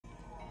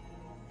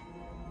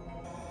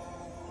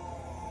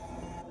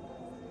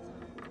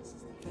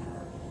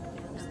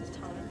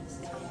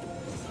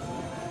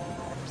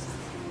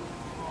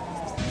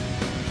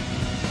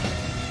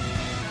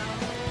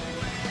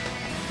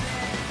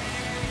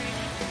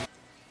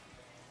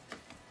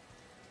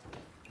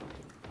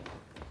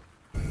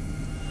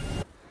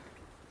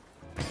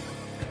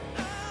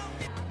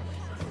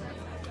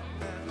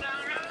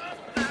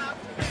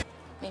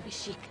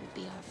she can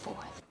be our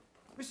fourth.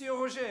 Monsieur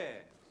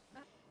Roger,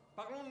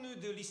 parlons-nous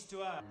de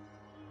l'histoire.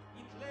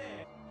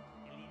 Hitler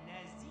et les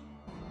nazis.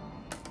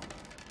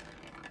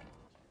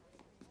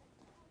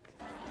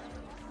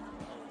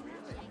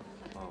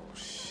 Oh,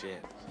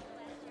 shit.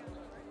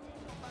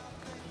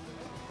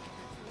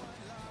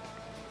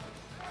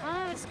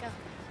 Oh, let's go.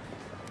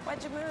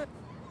 Why'd you move?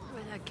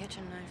 With that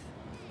kitchen knife.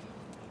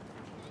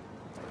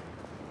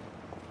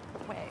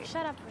 Wait.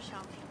 Shut up,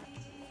 Rochelle.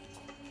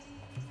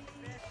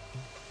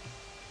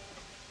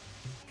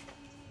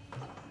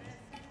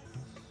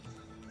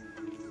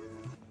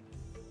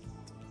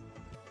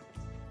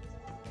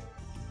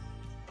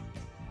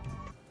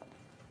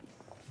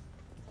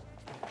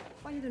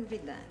 Why you didn't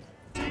read that?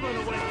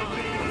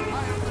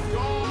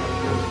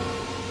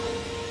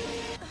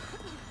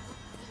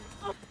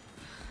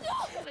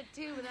 But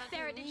do without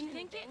Sarah, did you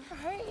think it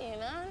hurt you,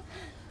 man?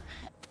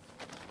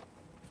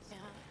 Yeah.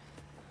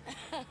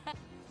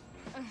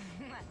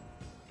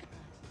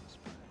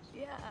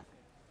 Yeah.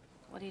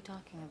 What are you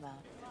talking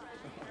about?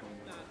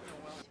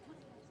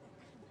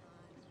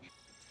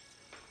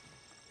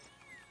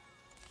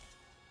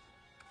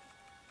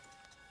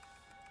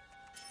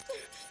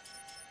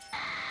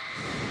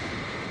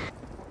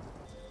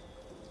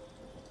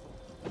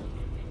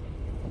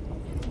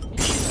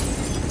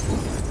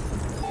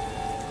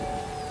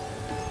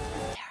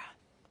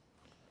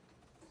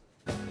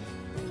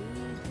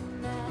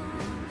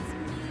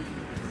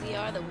 We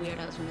are the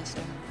weirdos,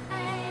 mister.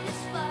 Air,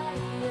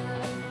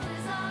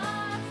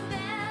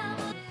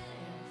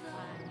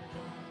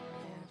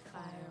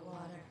 fire,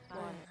 water.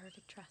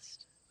 Perfect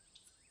trust.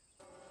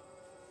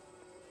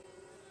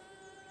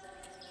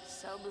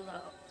 So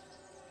below.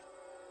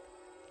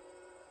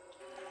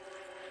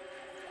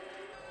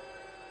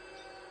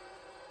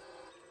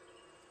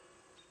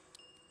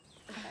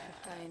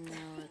 I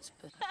know it's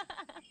but I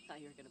thought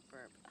you were gonna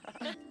burp.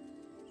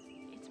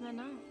 It's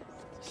Manon.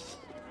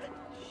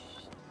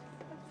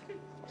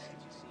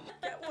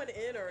 Get one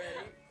in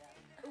already.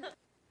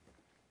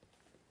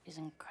 Is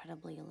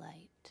incredibly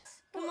light.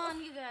 Come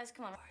on, you guys,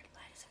 come on.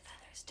 Light as a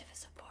feather, stiff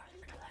as a board.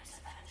 Light as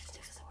a feather,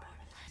 stiff as a board.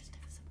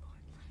 Stiff as a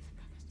board.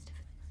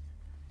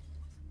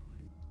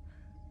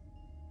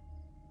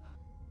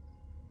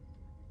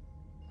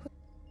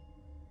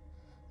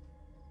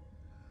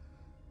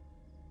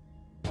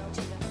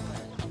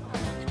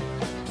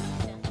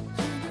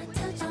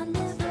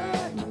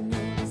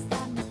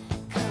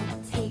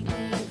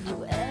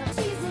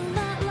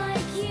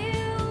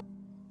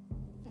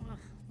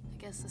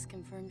 I guess this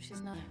confirms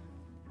she's not.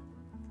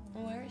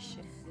 Where is she?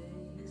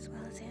 As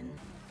well as in.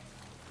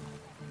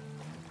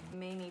 We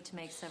may need to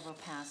make several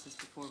passes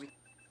before we...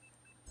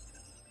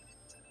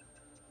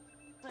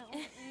 I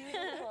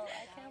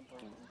can't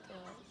believe it.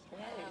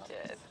 Yeah, you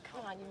did.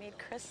 Come on, you made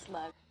Chris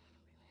love.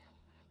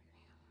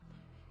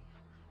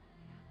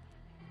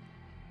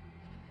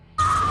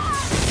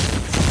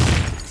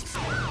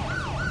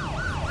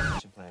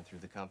 Plan through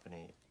the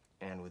company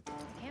and with. I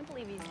can't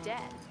believe he's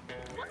dead.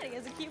 What? He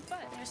has a cute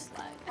butt. There's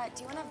slug.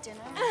 Do you want to have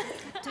dinner? I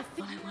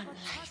want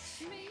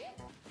life.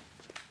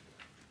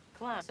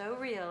 Clown. So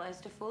real as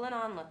to fool an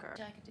onlooker.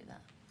 I could do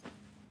that.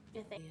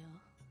 You think?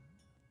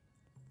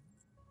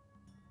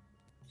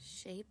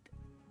 Shape.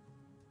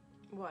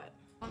 What?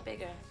 Want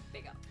bigger.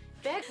 Bigger.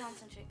 Big.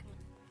 Concentrate. Come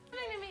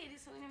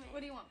on. What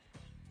do you want?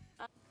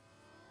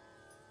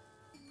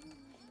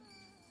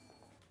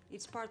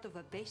 It's part of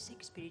a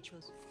basic spiritual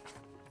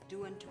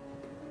do unto.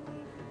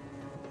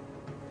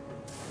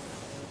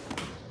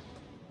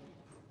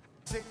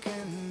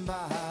 Sticking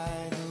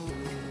by the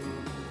road,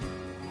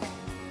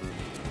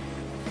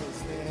 'cause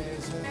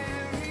there's a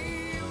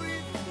Mary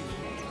with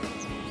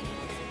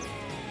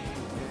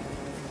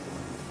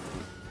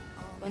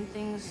When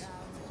things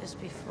just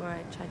before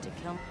I tried to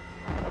kill.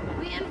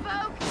 We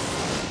invoke.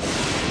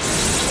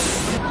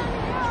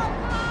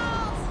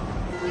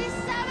 We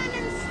summon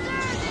and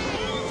stir thee.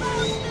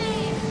 Invoke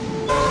thee.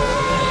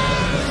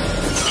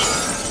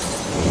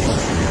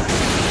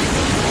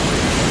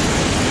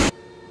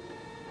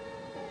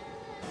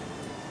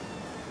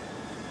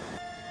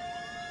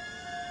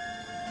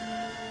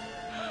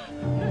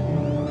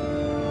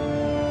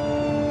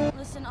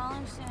 Listen, all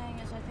I'm saying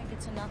is I think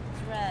it's enough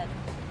thread.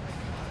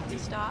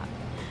 Stop.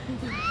 I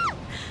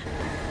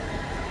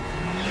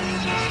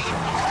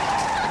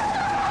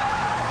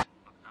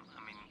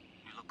mean,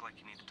 you look like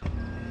you need to talk.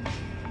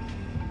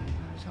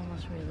 I was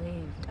almost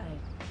relieved.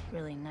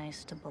 Really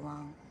nice to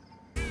belong.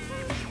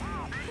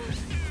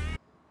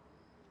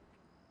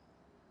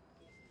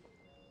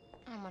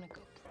 I'm gonna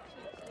go.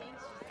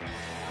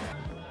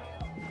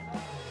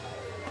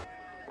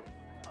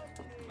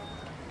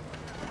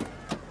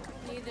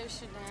 Neither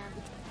should Nan.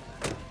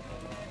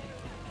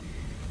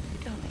 You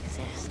don't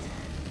exist.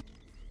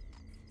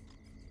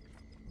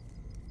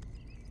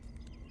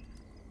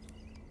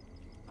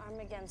 Arm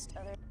against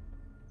other.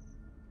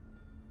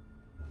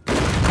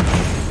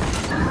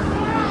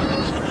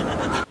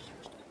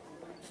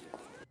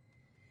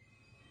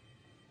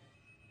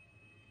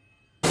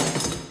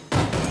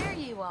 There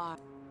you are.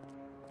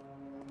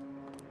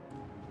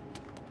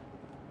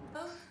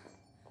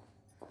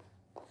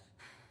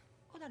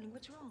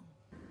 What's wrong?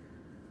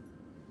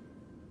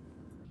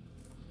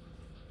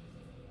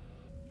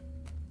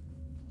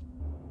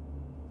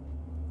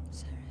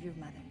 Sarah, your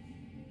mother.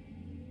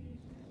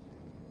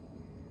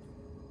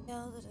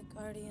 Yell to the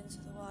Guardians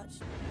of the Watch.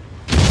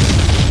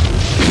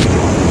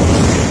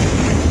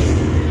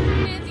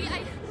 Nancy,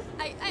 I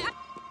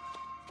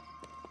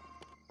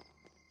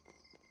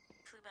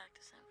flew back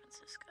to San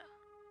Francisco.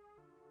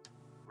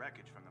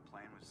 Wreckage from the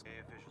plane was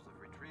CIA officials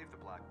have retrieved the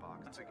black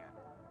box. Once again,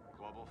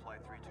 Global Flight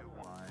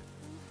 321.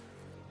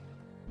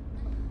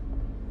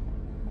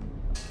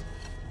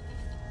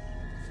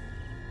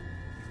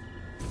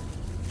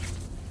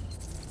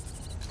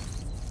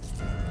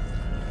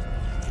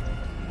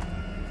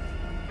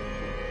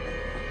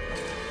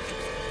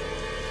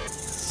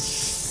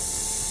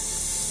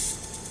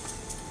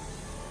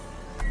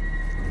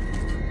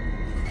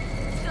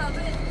 Stop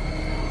it!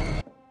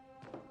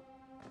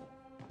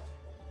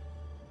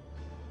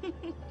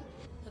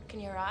 Look in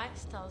your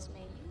eyes tells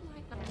me you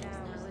might not.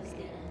 Now is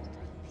the end of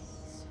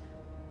these.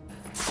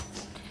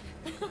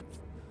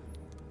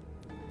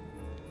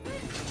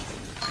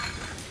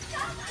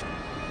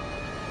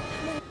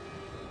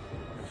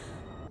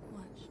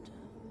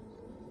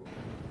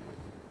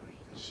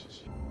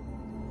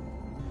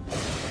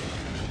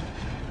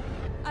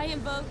 I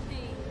invoke